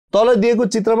तल दिएको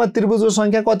चित्रमा त्रिभुजको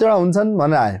संख्या कतिवटा हुन्छन्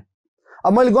भनेर आयो।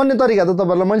 अब मैले गर्ने तरिका त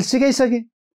तपाईहरुलाई मैले सिकाइसके।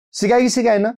 सिकाइ कि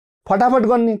सिकाएन? फटाफट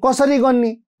गर्ने। कसरी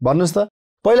गर्ने भन्नुस् त?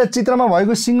 पहिला चित्रमा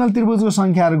भएको सिंगल त्रिभुजको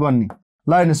संख्याहरु गर्ने।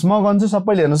 ल हेर्नुस् म गर्छु,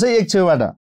 सबैले हेर्नुस् है एक छेउबाट।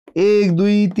 1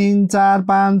 2 3 4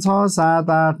 5 6 7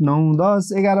 8 9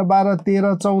 10 11 12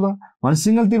 13 14 भने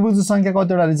सिंगल त्रिभुजको संख्या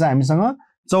कतिवटा रहेछ हामीसँग?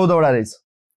 14 वटा रहेछ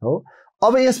हो।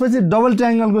 अब यसपछि डबल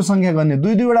ट्रायंगलको संख्या गर्ने,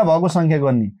 दुई दुईवटा भएको संख्या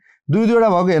गर्ने। दुई दुईवटा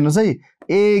भएको हेर्नुस् है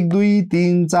 1 2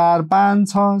 3 4 5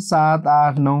 6 7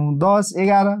 8 9 10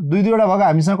 11 दुई दुईवटा भएको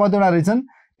हामीसँग कतिवटा रहेछन्?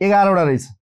 11 वटा रहेछ।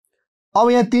 अब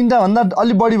यहाँ तीनटा भन्दा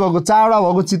अलि बढी भएको 4 वटा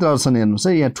भएको चित्रहरु छन् हेर्नुस्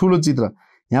है। यहाँ ठुलो चित्र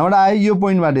यहाँबाट आयो, यो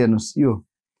पोइन्टबाट हेर्नुस्, यो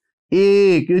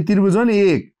 1 यो त्रिभुज हो नि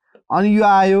 1, अनि यो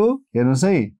आयो हेर्नुस्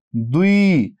है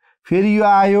 2, फेरि यो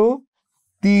आयो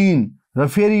 3 र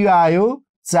फेरि यो आयो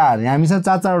 4। हामीसँग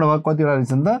 4 वटा भएको कतिवटा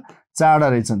रहेछन् त? 4 वटा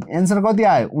रहेछन्। एन्सर कति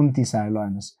आयो? 29 आयो। ल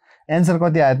हेर्नुस् एन्सर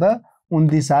कति आयो त?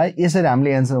 29 आयो। यसरी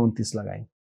हामीले एन्सर 29 लगायौं।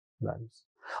 ल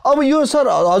अब यो सर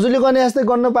हजुरले गर्ने जस्तै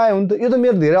गर्न पाए हुन्थ्यो। यो त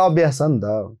मेरो धेरै अभ्यास छ नि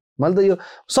त। मैले त यो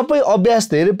सबै अभ्यास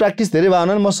धेरै प्र्याक्टिस धेरै भयो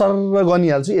भने म सरर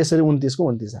गनिहाल्छु। यसरी 29 को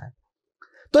 29 आयो।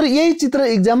 तर यही चित्र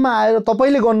एक्जाममा आएर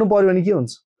तपाईले गर्नु पर्यो भने के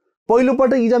हुन्छ? पहिलो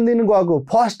पटक एक्जाम दिनु गएको,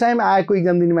 फर्स्ट टाइम आएको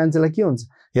एक्जाम दिने मान्छेलाई के हुन्छ?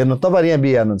 हेर्नु तपाईहरु यहाँ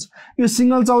बी हेर्नुहुन्छ, यो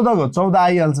सिंगल 14 को 14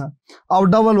 आइहाल्छ। अब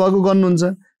डबल भएको गर्नुहुन्छ,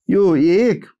 यो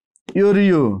 1 यो र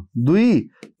यो 2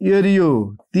 यो र यो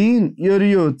 3 यो र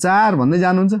यो 4 भन्दै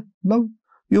जानुहुन्छ। ल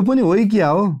यो पनि हो क्या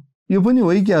हो, यो पनि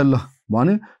हो क्या ल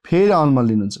भन्यो, फेरि अलमल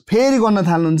लिनुहुन्छ, फेरि गर्न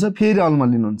थाल्नुहुन्छ, फेरि अलमल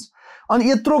लिनुहुन्छ। अनि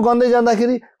यत्रो गर्दै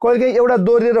जाँदाखेरि कहिलेकाहीँ एउटा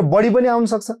दोहोरिएर बढी पनि आउन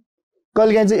सक्छ,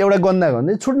 कहिलेकाहीँ चाहिँ एउटा गन्दा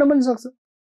गर्दै छुट्न पनि सक्छ।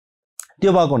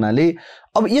 त्यो भएको हुनाले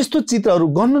अब यस्तो चित्रहरू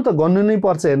गर्नु त गर्नु नै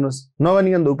पर्छ। हेर्नुस्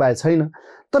नगर्निकन त उपाय छैन।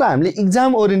 तर हामीले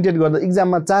एक्जाम ओरिएन्टेड गर्दा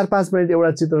एक्जाममा 4-5 मिनेट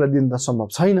एउटा चित्रलाई दिन त सम्भव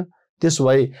छैन। त्यसो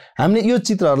भए हामीले यो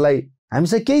चित्रहरूलाई,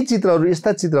 हामीसँग केही चित्रहरू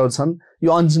यस्ता चित्रहरू छन्,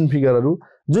 यो अनसिन फिगरहरू,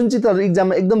 जुन चित्रहरू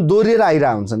एक्जाममा एकदम दोहोरिएर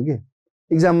आइरहेका हुन्छन् के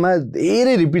एक्जाममा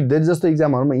धेरै रिपिट, धेरै जस्तो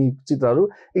एक्जामहरुमा यी चित्रहरू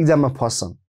एक्जाममा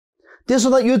फस्छन्। त्यसो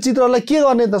त यो चित्रहरूलाई के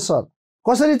गर्ने त सर,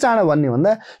 कसरी चाँडो भन्ने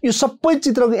भन्दा यो सबै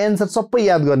चित्रको एन्सर सबै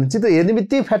याद गर्ने, चित्र हेर्ने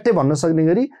बित्तिकै फ्याट्टै भन्न सक्ने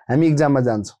गरी हामी एक्जाममा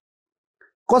जान्छौँ।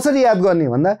 कसरी याद गर्ने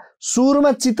भन्दा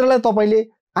सुरुमा चित्रलाई तपाईले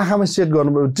आँखामा सेट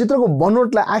गर्नुपर्छ। चित्रको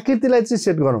बनोटलाई, आकृतिलाई चाहिँ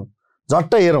सेट गरौँ,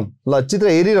 झट्ट हेरौँ। ल चित्र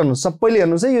हेरिरहनु, सबैले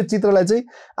हेर्नुस् है। यो चित्रलाई चाहिँ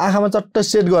आँखामा चट्ट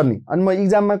सेट गर्ने। अनि म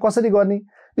एक्जाममा कसरी गर्ने,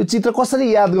 यो चित्र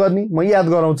कसरी याद गर्ने म याद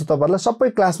गराउँछु तपाईहरुलाई। सबै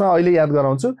क्लासमा अहिले याद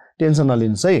गराउँछु, टेन्सन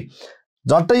नलिनुस् है।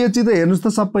 झट्ट यो चित्र हेर्नुस् त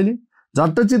सबैले।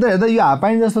 झट्ट चित्र हेर्दा यो हाफ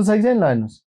पाइन्ट जस्तो छ कि छैन ल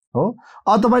हेर्नुस् हो।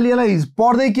 अब तपाईले यसलाई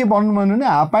पढ्दै के भन्नु भने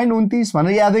हाफ पाइन्ट 29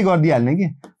 भनेर यादै गरिदिहाल्ने कि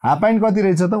हाफ पाइन्ट कति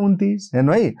रहेछ त 29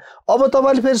 हेर्नु है। अब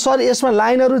तपाईले फेरि सर यसमा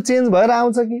लाइनहरु चेन्ज भएर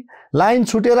आउँछ कि लाइन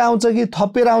छुटेर आउँछ कि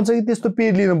थपेर आउँछ कि त्यस्तो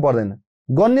पेज लिनु पर्दैन।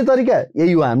 गर्ने तरिका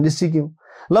यही हो, हामीले सिक्यौं।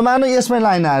 ल मानौ यसमै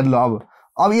लाइन आएर ल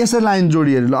अब यसरी लाइन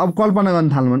जोडिएर ल अब कल्पना गर्न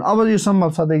थाल्नु भने अब यो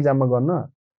सम्भव छ त एक्जाममा गर्न?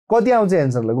 कति आउँछ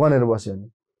एन्सर ल गनेर बस्यो भने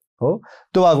हो।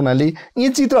 त्यो भएको हुनाले यी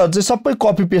चित्रहरु चाहिँ सबै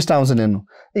कपी पेस्ट आउँछन्। हेर्नु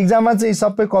एक्जाममा चाहिँ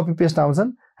सबै कपी पेस्ट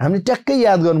आउँछन्। हामीले ट्याक्कै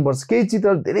याद गर्नुपर्छ। केही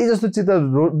चित्रहरु धेरै जस्तो चित्र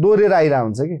दोहोरेर आइरा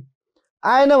हुन्छ कि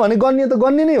आएन भने गर्ने त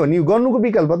गर्ने नै हो नि, गर्नुको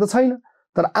विकल्प त छैन।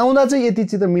 तर आउँदा चाहिँ यति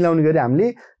चित्र मिलाउने गरी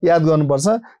हामीले याद गर्नुपर्छ।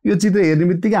 यो चित्र हेर्ने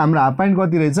बित्तिकै हाम्रो हाफ पाइन्ट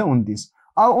कति रहेछ 29।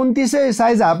 अब 29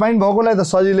 साइज हाफ पाइन्ट भएकोलाई त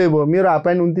सजिलै भयो, मेरो हाफ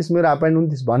पाइन्ट 29 मेरो हाफ पाइन्ट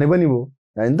 29 भने पनि भयो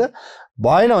हैन त।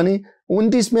 भएन भने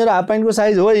 29 मेरो हाफ पाइन्टको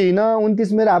साइज होइन,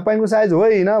 29 मेरो हाफ पाइन्टको साइज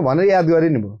होइन भनेर याद गरे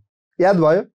नि भयो। याद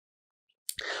भयो?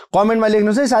 कमेन्टमा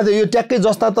लेख्नुस् है साथै, यो ट्याक्कै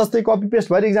जस्ता तस्तै कपी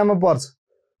पेस्ट भएर एक्जाममा पर्छ।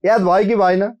 याद भयो कि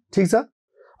भएन? ठीक छ।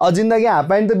 जिन्दगी हाफ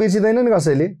पाइन्ट त बिर्सिदैन नि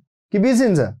कसैले, कि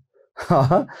बिर्सिन्छ?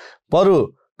 बरु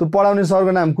त्यो पढाउने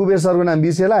सरको नाम कुबेर सरको नाम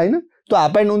बिर्सेला हैन, त्यो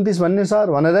हाफ पाइन्ट 29 भन्ने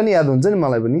सर भनेर नि याद हुन्छ नि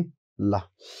मलाई पनि। ल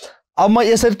अब म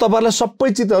यसरी तपाईहरुलाई सबै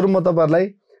चित्रहरू म तपाईहरुलाई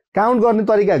काउन्ट गर्ने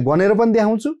तरिका गनेर पनि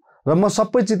देखाउँछु र म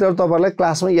सबै चित्रहरू तपाईहरुलाई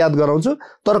क्लासमा याद गराउँछु।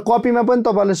 तर कपीमा पनि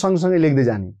तपाईहरुले सँगसँगै लेख्दै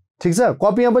जाने, ठीक छ?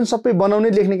 कपीमा पनि सबै बनाउने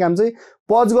लेख्ने काम चाहिँ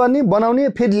पज गर्ने, बनाउने,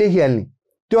 फेरि लेखिहाल्ने,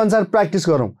 त्यो अनुसार प्र्याक्टिस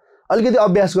गरौँ। अलिकति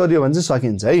अभ्यास गरियो भने चाहिँ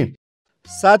सकिन्छ है।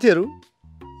 साथीहरु,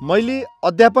 मैले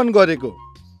अध्यापन गरेको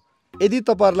यदि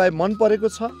तपाईहरुलाई मन परेको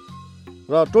छ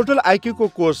र टोटल आईक्यू को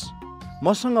कोर्स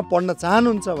मसँग पढ्न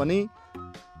चाहनुहुन्छ भने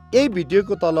यही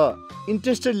भिडियोको तल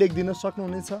इन्ट्रेस्टेड लेखिदिन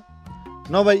सक्नुहुनेछ।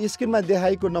 नभए स्क्रिनमा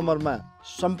देखाएको नम्बरमा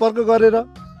सम्पर्क गरेर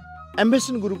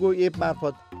एम्बिसन गुरुको एप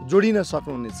मार्फत जोडिन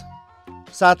सक्नुहुनेछ।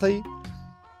 साथै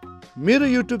मेरो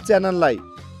युट्युब च्यानललाई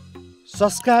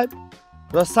सब्स्क्राइब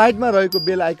र साइडमा रहेको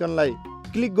बेल आइकनलाई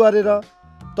क्लिक गरेर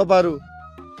तपाईहरु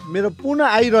मेरो पुनः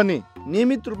आइरहने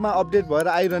नियमित रूपमा अपडेट भएर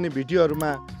आइरहने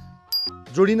भिडियोहरुमा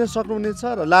जोडिन सक्नुहुनेछ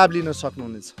र लाभ लिन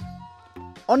सक्नुहुनेछ।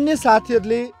 अन्य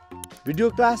साथीहरुले भिडियो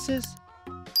क्लासेस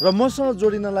र मसँग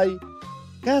जोडिनलाई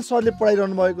कहाँ सरले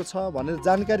पढाइरहनु भएको छ भनेर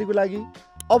जानकारीको लागि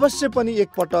अवश्य पनि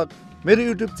एकपटक मेरो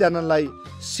युट्युब च्यानललाई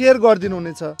सेयर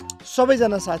गरिदिनुहुनेछ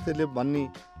सबैजना साथीहरूले भन्ने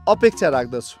अपेक्षा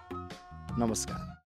राख्दछु। नमस्कार।